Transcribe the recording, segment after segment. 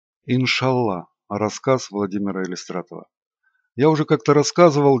Иншалла. Рассказ Владимира Елистратова. Я уже как-то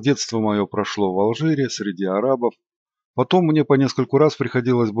рассказывал, детство мое прошло в Алжире, среди арабов. Потом мне по нескольку раз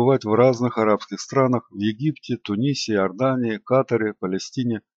приходилось бывать в разных арабских странах, в Египте, Тунисе, Иордании, Катаре,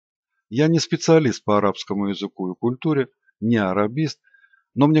 Палестине. Я не специалист по арабскому языку и культуре, не арабист,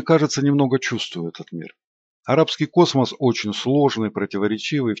 но мне кажется, немного чувствую этот мир. Арабский космос очень сложный,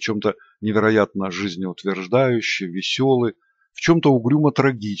 противоречивый, в чем-то невероятно жизнеутверждающий, веселый, в чем-то угрюмо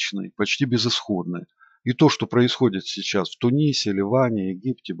трагичный, почти безысходный. И то, что происходит сейчас в Тунисе, Ливане,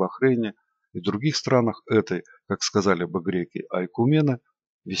 Египте, Бахрейне и других странах этой, как сказали бы греки, айкумены,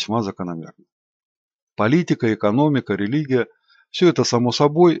 весьма закономерно. Политика, экономика, религия – все это само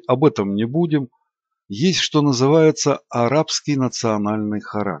собой, об этом не будем. Есть, что называется, арабский национальный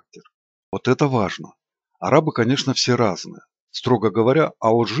характер. Вот это важно. Арабы, конечно, все разные. Строго говоря,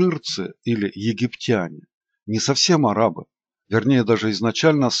 алжирцы или египтяне не совсем арабы. Вернее, даже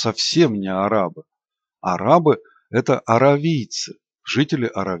изначально совсем не арабы. Арабы – это аравийцы, жители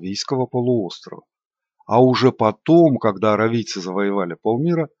Аравийского полуострова. А уже потом, когда аравийцы завоевали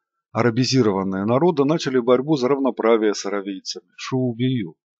полмира, арабизированные народы начали борьбу за равноправие с аравийцами –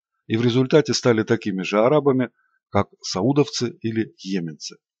 шоу-бию. И в результате стали такими же арабами, как саудовцы или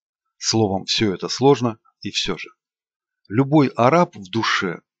йеменцы. Словом, все это сложно и все же. Любой араб в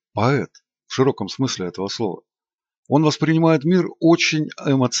душе – поэт, в широком смысле этого слова. Он воспринимает мир очень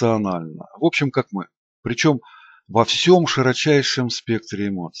эмоционально, в общем, как мы. Причем во всем широчайшем спектре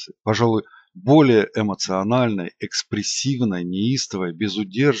эмоций. Пожалуй, более эмоциональной, экспрессивной, неистовой,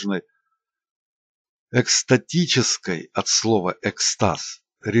 безудержной, экстатической от слова экстаз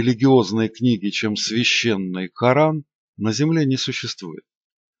религиозной книги, чем священный Коран, на земле не существует.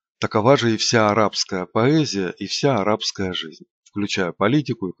 Такова же и вся арабская поэзия и вся арабская жизнь, включая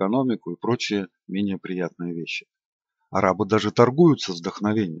политику, экономику и прочие менее приятные вещи. Арабы даже торгуются с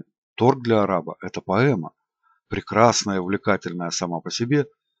вдохновением. Торг для араба – это поэма, прекрасная и увлекательная сама по себе,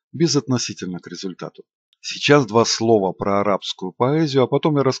 безотносительно к результату. Сейчас два слова про арабскую поэзию, а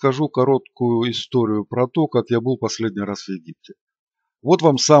потом я расскажу короткую историю про то, как я был последний раз в Египте. Вот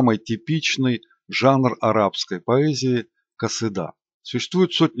вам самый типичный жанр арабской поэзии – касыда.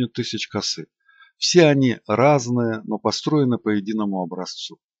 Существует сотни тысяч касы. Все они разные, но построены по единому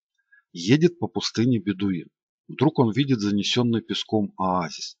образцу. Едет по пустыне бедуин. Вдруг он видит занесенный песком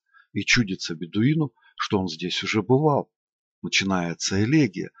оазис. И чудится бедуину, что он здесь уже бывал. Начинается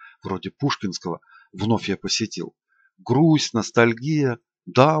элегия, вроде пушкинского «Вновь я посетил». Грусть, ностальгия.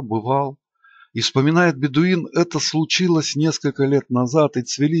 Да, бывал. И вспоминает бедуин, это случилось несколько лет назад, и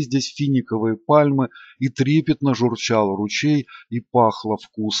цвели здесь финиковые пальмы, и трепетно журчал ручей, и пахло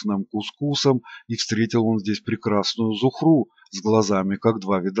вкусным кускусом, и встретил он здесь прекрасную зухру с глазами, как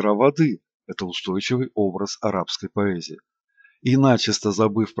два ведра воды. Это устойчивый образ арабской поэзии. И начисто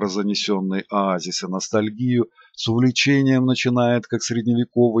забыв про занесенный оазис и ностальгию, с увлечением начинает, как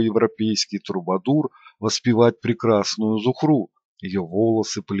средневековый европейский трубадур, воспевать прекрасную зухру, ее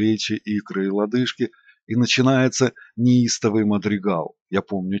волосы, плечи, икры и лодыжки, и начинается неистовый мадригал. Я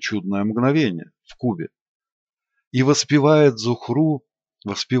помню чудное мгновение в Кубе. И воспевая зухру,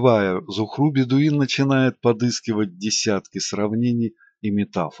 бедуин начинает подыскивать десятки сравнений и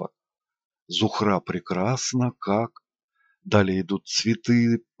метафор. Зухра прекрасна, как... Далее идут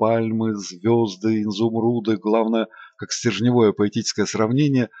цветы, пальмы, звезды, изумруды, главное, как стержневое поэтическое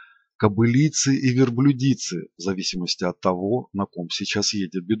сравнение, кобылицы и верблюдицы, в зависимости от того, на ком сейчас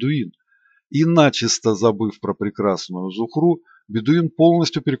едет бедуин. И начисто забыв про прекрасную зухру, бедуин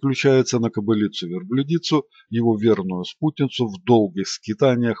полностью переключается на кобылицу-верблюдицу, его верную спутницу в долгих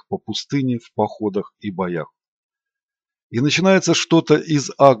скитаниях по пустыне, в походах и боях. И начинается что-то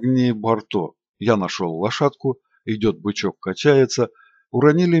из Агнии Барто. Я нашел лошадку, идет бычок, качается,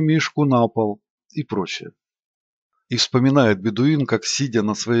 уронили мишку на пол и прочее. И вспоминает бедуин, как, сидя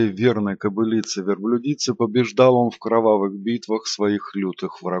на своей верной кобылице-верблюдице, побеждал он в кровавых битвах своих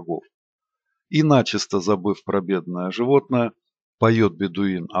лютых врагов. И начисто забыв про бедное животное, поет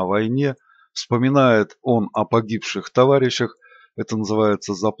бедуин о войне, вспоминает он о погибших товарищах, это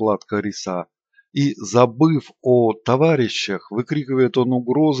называется заплатка риса, и, забыв о товарищах, выкрикивает он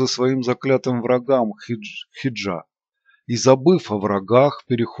угрозы своим заклятым врагам хиджа. И, забыв о врагах,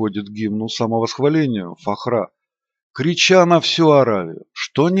 переходит к гимну самовосхвалению фахра, крича на всю Аравию,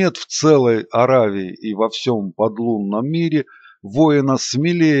 что нет в целой Аравии и во всем подлунном мире воина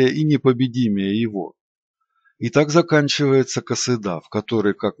смелее и непобедимее его. И так заканчивается касыда, в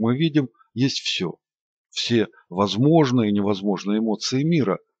которой, как мы видим, есть все. Все возможные и невозможные эмоции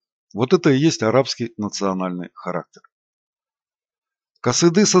мира. Вот это и есть арабский национальный характер.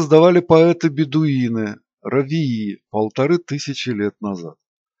 Касыды создавали поэты-бедуины, равии, 1500 лет назад.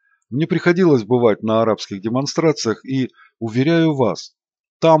 Мне приходилось бывать на арабских демонстрациях и, уверяю вас,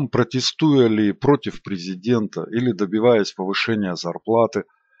 там, протестуя ли против президента или добиваясь повышения зарплаты,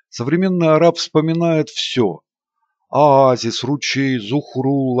 современный араб вспоминает все. Оазис, ручей,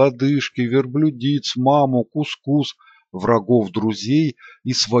 зухру, лодыжки, верблюдиц, маму, кускус, врагов, друзей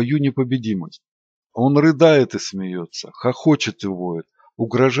и свою непобедимость. Он рыдает и смеется, хохочет и воет,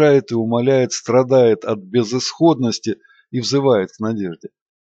 угрожает и умоляет, страдает от безысходности и взывает к надежде.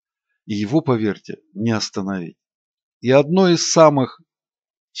 И его, поверьте, не остановить. И одно из самых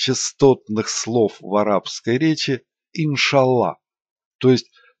частотных слов в арабской речи – «иншалла», то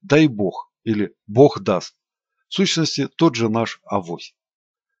есть «дай Бог» или «Бог даст». В сущности, тот же наш авось.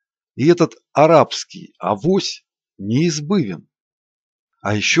 И этот арабский авось неизбывен.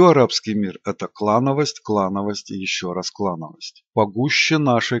 А еще арабский мир – это клановость, клановость и еще раз клановость. Погуще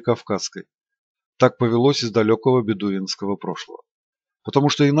нашей кавказской. Так повелось из далекого бедуинского прошлого. Потому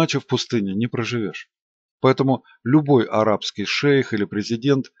что иначе в пустыне не проживешь. Поэтому любой арабский шейх или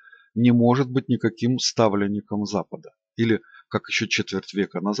президент не может быть никаким ставленником Запада. Или, как еще четверть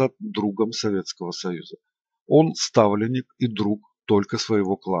века назад, другом Советского Союза. Он ставленник и друг только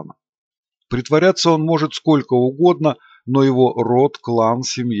своего клана. Притворяться он может сколько угодно, но его род, клан,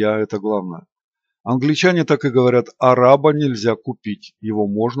 семья – это главное. Англичане так и говорят: араба нельзя купить, его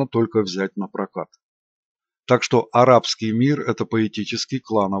можно только взять на прокат. Так что арабский мир – это поэтический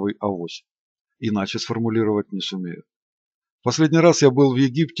клановый авось. Иначе сформулировать не сумею. Последний раз я был в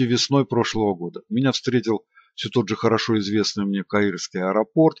Египте весной прошлого года. Меня встретил все тот же хорошо известный мне каирский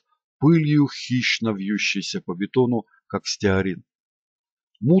аэропорт, пылью хищно вьющейся по бетону, как стеарин.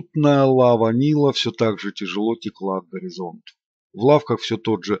 Мутная лава Нила все так же тяжело текла к горизонту. В лавках все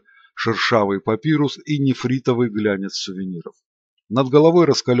тот же шершавый папирус и нефритовый глянец сувениров. Над головой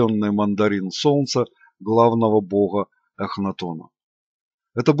раскаленный мандарин солнца главного бога Эхнатона.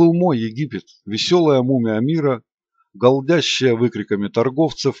 Это был мой Египет, веселая мумия мира, голдящая выкриками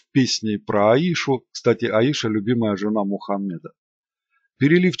торговцев, песней про Аишу, кстати, Аиша – любимая жена Мухаммеда,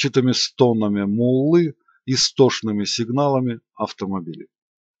 переливчатыми стонами муллы, истошными сигналами автомобилей.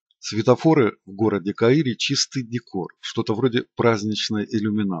 Светофоры в городе Каире – чистый декор, что-то вроде праздничной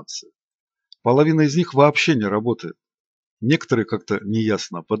иллюминации. Половина из них вообще не работает. Некоторые как-то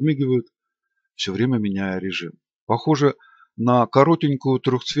неясно подмигивают, все время меняя режим. Похоже на коротенькую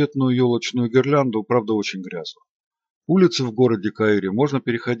трехцветную елочную гирлянду, правда очень грязную. Улицы в городе Каире можно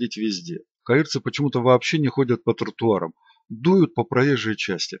переходить везде. Каирцы почему-то вообще не ходят по тротуарам, дуют по проезжей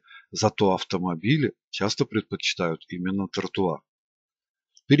части. Зато автомобили часто предпочитают именно тротуар.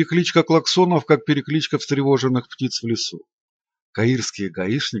 Перекличка клаксонов, как перекличка встревоженных птиц в лесу. Каирские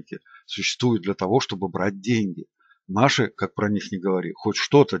гаишники существуют для того, чтобы брать деньги. Наши, как про них не говори, хоть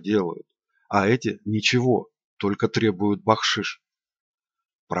что-то делают. А эти ничего, только требуют бахшиш.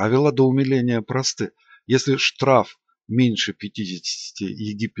 Правила до умиления просты. Если штраф меньше 50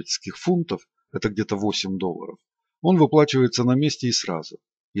 египетских фунтов, это где-то $8, он выплачивается на месте и сразу.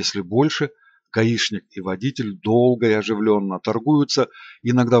 Если больше, гаишник и водитель долго и оживленно торгуются,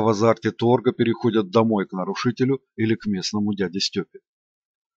 иногда в азарте торга переходят домой к нарушителю или к местному дяде Степе.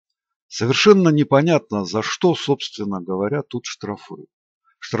 Совершенно непонятно, за что, собственно говоря, тут штрафуют.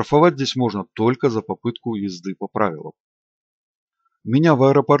 Штрафовать здесь можно только за попытку езды по правилам. Меня в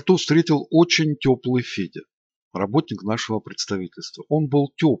аэропорту встретил очень теплый Федя, работник нашего представительства. Он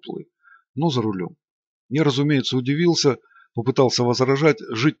был теплый, но за рулем. Я, разумеется, удивился, попытался возражать,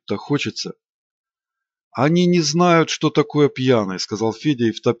 жить-то хочется. «Они не знают, что такое пьяный», – сказал Федя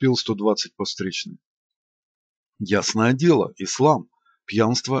и втопил 120 по встречной. Ясное дело, ислам.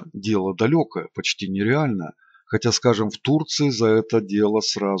 Пьянство – дело далекое, почти нереальное. Хотя, скажем, в Турции за это дело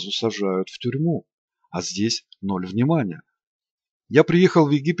сразу сажают в тюрьму. А здесь ноль внимания. Я приехал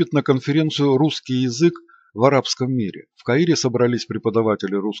в Египет на конференцию «Русский язык в арабском мире». В Каире собрались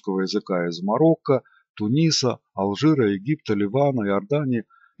преподаватели русского языка из Марокко, Туниса, Алжира, Египта, Ливана, Иордании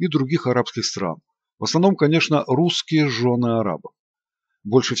и других арабских стран. В основном, конечно, русские жены арабов.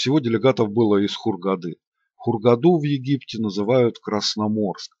 Больше всего делегатов было из Хургады. Хургаду в Египте называют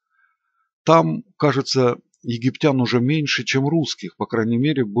Красноморск. Там, кажется, египтян уже меньше, чем русских, по крайней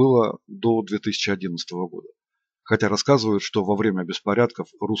мере, было до 2011 года. Хотя рассказывают, что во время беспорядков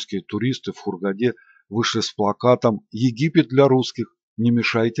русские туристы в Хургаде вышли с плакатом «Египет для русских, не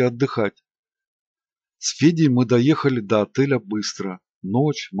мешайте отдыхать». С Федей мы доехали до отеля быстро.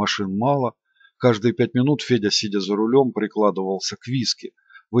 Ночь, машин мало. Каждые 5 минут Федя, сидя за рулем, прикладывался к виски.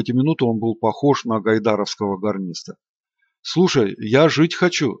 В эти минуты он был похож на гайдаровского гарниста. «Слушай, я жить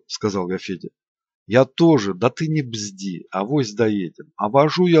хочу», – сказал я Феде. «Я тоже, да ты не бзди, авось доедем. А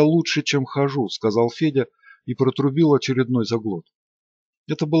вожу я лучше, чем хожу», – сказал Федя и протрубил очередной заглот.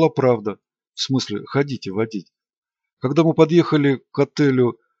 Это была правда. В смысле, ходите, водить. Когда мы подъехали к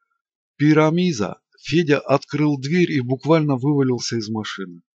отелю «Пирамиза», Федя открыл дверь и буквально вывалился из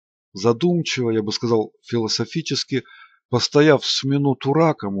машины. Задумчиво, я бы сказал, философически, постояв с минуту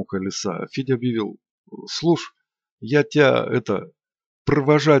раком у колеса, Федя объявил: «Слушай, я тебя,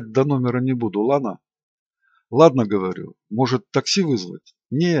 провожать до номера не буду, ладно?» «Ладно, — говорю, — может, такси вызвать?»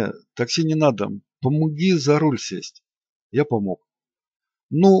 «Не, такси не надо, помоги за руль сесть». Я помог.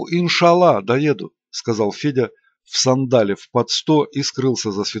 «Ну, иншалла, доеду», — сказал Федя, всандалив под 100 и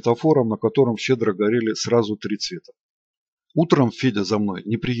скрылся за светофором, на котором щедро горели сразу 3 цвета. Утром Федя за мной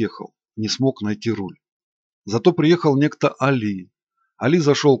не приехал, не смог найти руль. Зато приехал некто Али. Али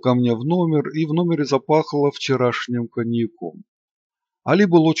зашел ко мне в номер, и в номере запахло вчерашним коньяком. Али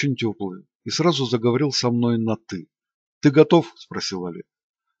был очень теплый и сразу заговорил со мной на «ты». «Ты готов?» – спросил Али.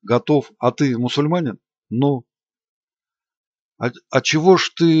 «Готов. А ты мусульманин?» «Ну». «А чего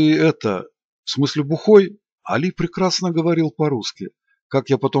ж ты в смысле бухой?» Али прекрасно говорил по-русски. Как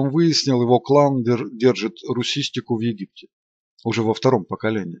я потом выяснил, его клан держит русистику в Египте. Уже во втором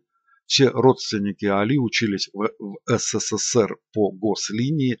поколении. Все родственники Али учились в СССР по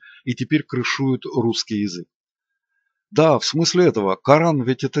гослинии и теперь крышуют русский язык. Да, в смысле этого, Коран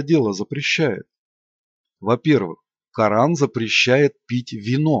ведь это дело запрещает. Во-первых, Коран запрещает пить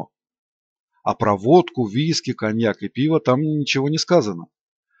вино. А про водку, виски, коньяк и пиво там ничего не сказано.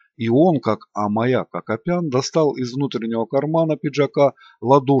 И он, как Амаяк Акопян, достал из внутреннего кармана пиджака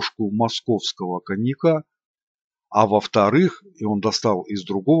ладошку московского коньяка, а во-вторых, и он достал из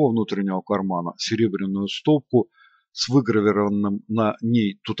другого внутреннего кармана серебряную стопку с выгравированным на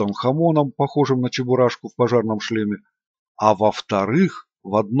ней Тутанхамоном, похожим на чебурашку в пожарном шлеме, а во-вторых,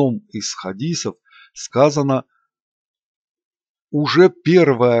 в одном из хадисов сказано: «Уже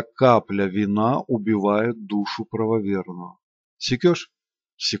первая капля вина убивает душу правоверного». Секешь?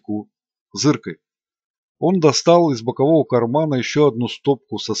 Секу. Зыркой. Он достал из бокового кармана еще одну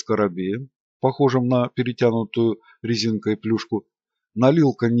стопку со скоробеем, похожим на перетянутую резинкой плюшку,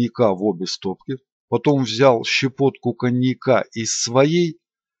 налил коньяка в обе стопки, потом взял щепотку коньяка из своей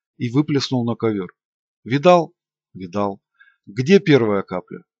и выплеснул на ковер. «Видал?» «Видал». «Где первая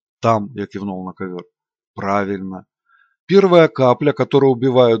капля?» «Там», — я кивнул на ковер. «Правильно. Первая капля, которая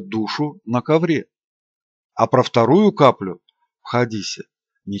убивает душу, на ковре. А про вторую каплю в хадисе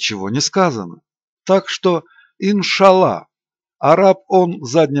ничего не сказано. Так что, иншалла, араб он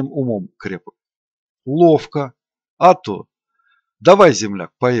задним умом крепок». «Ловко. А то. Давай,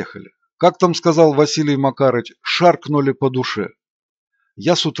 земляк, поехали. Как там сказал Василий Макарыч, шаркнули по душе».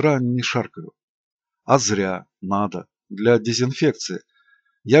 Я с утра не шаркаю. А зря, надо, для дезинфекции.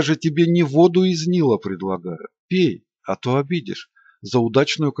 Я же тебе не воду из Нила предлагаю. Пей, а то обидишь. За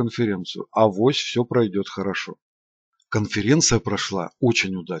удачную конференцию. Авось все пройдет хорошо. Конференция прошла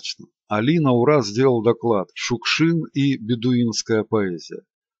очень удачно. Али на ура сделал доклад «Шукшин и бедуинская поэзия».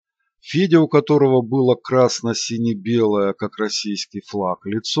 Федя, у которого было красно-сине-белое, как российский флаг,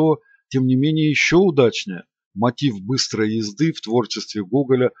 лицо, тем не менее еще удачнее. Мотив быстрой езды в творчестве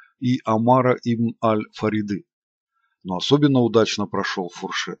Гоголя и Омара ибн аль-Фариды. Но особенно удачно прошел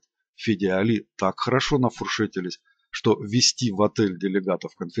фуршет. Федя и Али так хорошо нафуршетились, что ввести в отель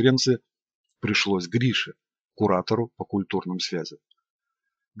делегатов конференции пришлось Грише, куратору по культурным связям.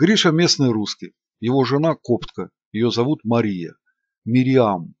 Гриша местный русский, его жена коптка, ее зовут Мария,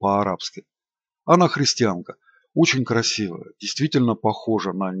 Мириам по-арабски. Она христианка, очень красивая, действительно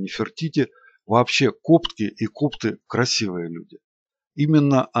похожа на Нефертити. Вообще коптки и копты красивые люди.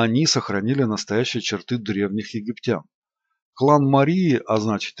 Именно они сохранили настоящие черты древних египтян. Клан Марии, а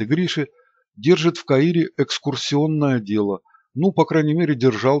значит и Гриши, держит в Каире экскурсионное дело, ну, по крайней мере,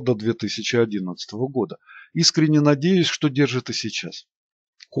 держал до 2011 года. Искренне надеюсь, что держит и сейчас.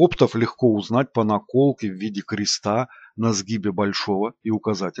 Коптов легко узнать по наколке в виде креста на сгибе большого и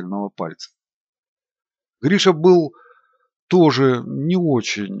указательного пальца. Гриша был тоже не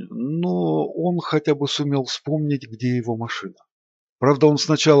очень, но он хотя бы сумел вспомнить, где его машина. Правда, он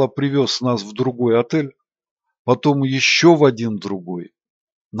сначала привез нас в другой отель, потом еще в один другой.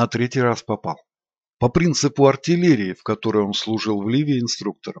 На третий раз попал. По принципу артиллерии, в которой он служил в Ливии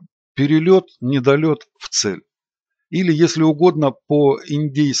инструктором. Перелет, недолет в цель. Или, если угодно, по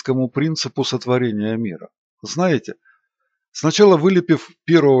индейскому принципу сотворения мира. Знаете, сначала вылепив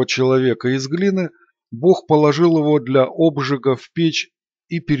первого человека из глины, Бог положил его для обжига в печь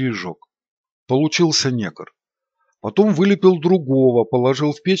и пережег. Получился негр. Потом вылепил другого,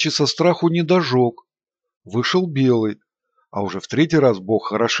 положил в печь и со страху не дожег. Вышел белый. А уже в третий раз Бог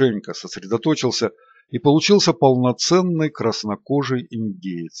хорошенько сосредоточился, и получился полноценный краснокожий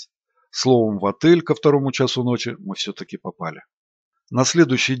индеец. Словом, в отель ко 2 часу ночи мы все-таки попали. На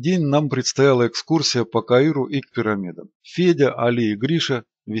следующий день нам предстояла экскурсия по Каиру и к пирамидам. Федя, Али и Гриша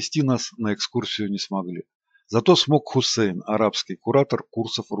вести нас на экскурсию не смогли. Зато смог Хусейн, арабский куратор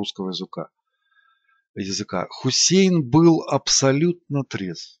курсов русского языка. Хусейн был абсолютно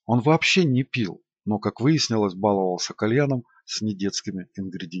трезв. Он вообще не пил, но, как выяснилось, баловался кальяном с недетскими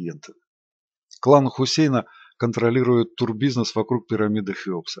ингредиентами. Клан Хусейна контролирует турбизнес вокруг пирамиды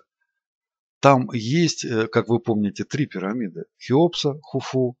Хеопса. Там есть, как вы помните, 3 пирамиды. Хеопса,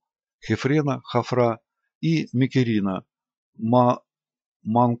 Хуфу, Хефрена, Хафра и Мекерина,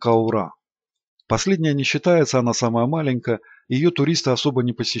 Манкаура. Последняя не считается, она самая маленькая, ее туристы особо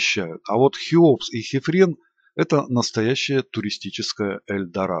не посещают. А вот Хеопс и Хефрен – это настоящее туристическое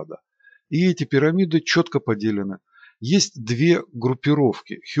Эльдорадо. И эти пирамиды четко поделены. Есть 2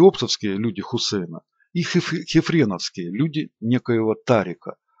 группировки – хеопсовские люди Хусейна и хефреновские люди некоего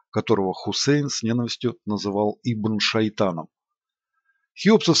Тарика, которого Хусейн с ненавистью называл Ибн Шайтаном.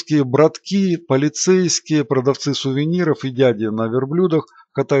 Хеопсовские братки, полицейские, продавцы сувениров и дяди на верблюдах,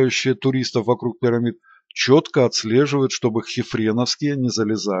 катающие туристов вокруг пирамид, четко отслеживают, чтобы хефреновские не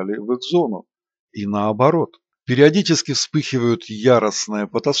залезали в их зону. И наоборот. Периодически вспыхивают яростные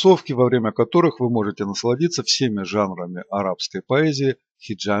потасовки, во время которых вы можете насладиться всеми жанрами арабской поэзии –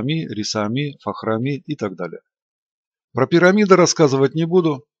 хиджами, рисами, фахрами и так далее. Про пирамиды рассказывать не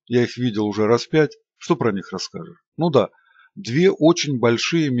буду, я их видел уже раз 5, что про них расскажешь? Ну да, 2 очень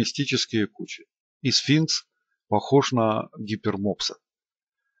большие мистические кучи. И сфинкс похож на гипермопса.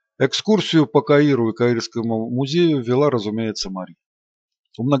 Экскурсию по Каиру и Каирскому музею вела, разумеется, Мария.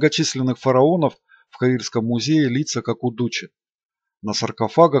 У многочисленных фараонов в Каирском музее лица как у Дучи. На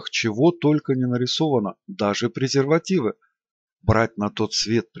саркофагах чего только не нарисовано, даже презервативы. Брать на тот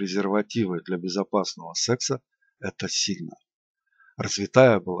свет презервативы для безопасного секса – это сильно.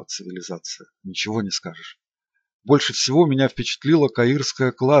 Развитая была цивилизация, ничего не скажешь. Больше всего меня впечатлило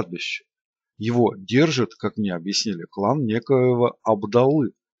Каирское кладбище. Его держит, как мне объяснили, клан некоего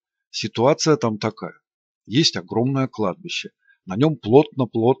Абдаллы. Ситуация там такая. Есть огромное кладбище. На нем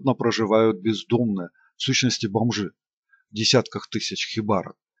плотно-плотно проживают бездомные, в сущности бомжи, в десятках тысяч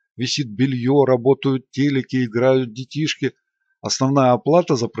хибарок. Висит белье, работают телеки, играют детишки. Основная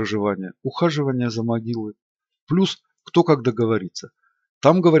оплата за проживание – ухаживание за могилой. Плюс кто как договорится.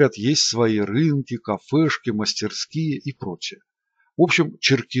 Там, говорят, есть свои рынки, кафешки, мастерские и прочее. В общем,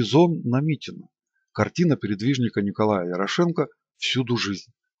 Черкизон на Митино. Картина передвижника Николая Ярошенко «Всюду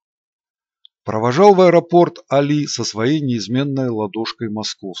жизнь». Провожал в аэропорт Али со своей неизменной ладошкой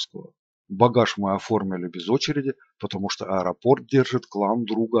московского. Багаж мы оформили без очереди, потому что аэропорт держит клан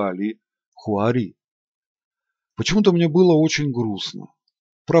друга Али Хуари. Почему-то мне было очень грустно.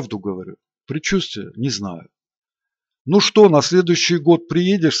 Правду говорю. Предчувствие? Не знаю. «Ну что, на следующий год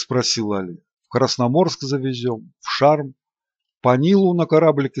приедешь?» – спросил Али. «В Красноморск завезем, в Шарм, по Нилу на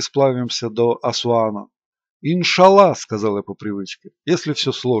кораблике сплавимся до Асуана». «Иншалла», – сказал я по привычке, – «если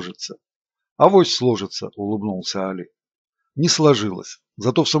все сложится». «Авось сложится», – улыбнулся Али. Не сложилось.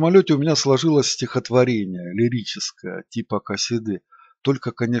 Зато в самолете у меня сложилось стихотворение, лирическое, типа касиды,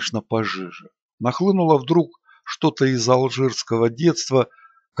 только, конечно, пожиже. Нахлынуло вдруг что-то из алжирского детства,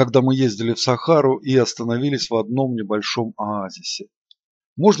 когда мы ездили в Сахару и остановились в одном небольшом оазисе.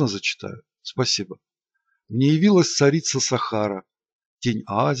 Можно зачитаю? Спасибо. Мне явилась царица Сахара, тень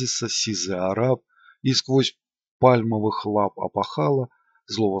оазиса, сизый араб, и сквозь пальмовых лап опахала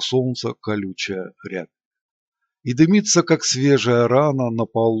злого солнца колючая рябь. И дымится, как свежая рана, на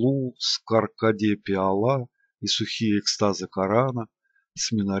полу с каркаде пиала и сухие экстазы Корана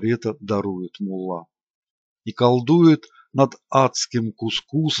с минарета дарует мулла. И колдует над адским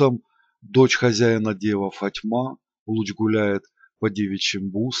кускусом дочь хозяина дева Фатьма, луч гуляет по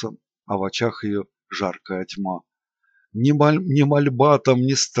девичьим бусам, а в очах ее жаркая тьма. Ни мольба там,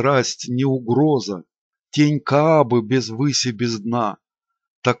 ни страсть, ни угроза, тень Каабы без выси, без дна.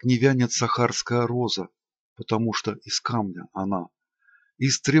 Так не вянет сахарская роза, потому что из камня она. И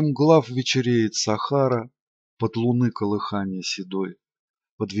стремглав вечереет Сахара, под луны колыхание седой,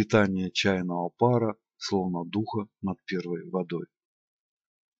 под витание чайного пара, словно духа над первой водой.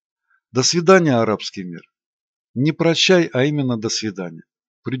 До свидания, арабский мир. Не прощай, а именно до свидания.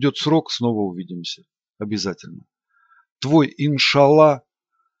 Придет срок, снова увидимся. Обязательно. Твой Иншалла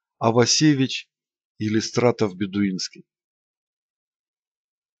Авасевич Елистратов Бедуинский.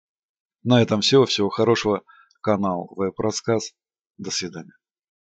 На этом все. Всего хорошего. Канал WEBRASSKAZ. До свидания.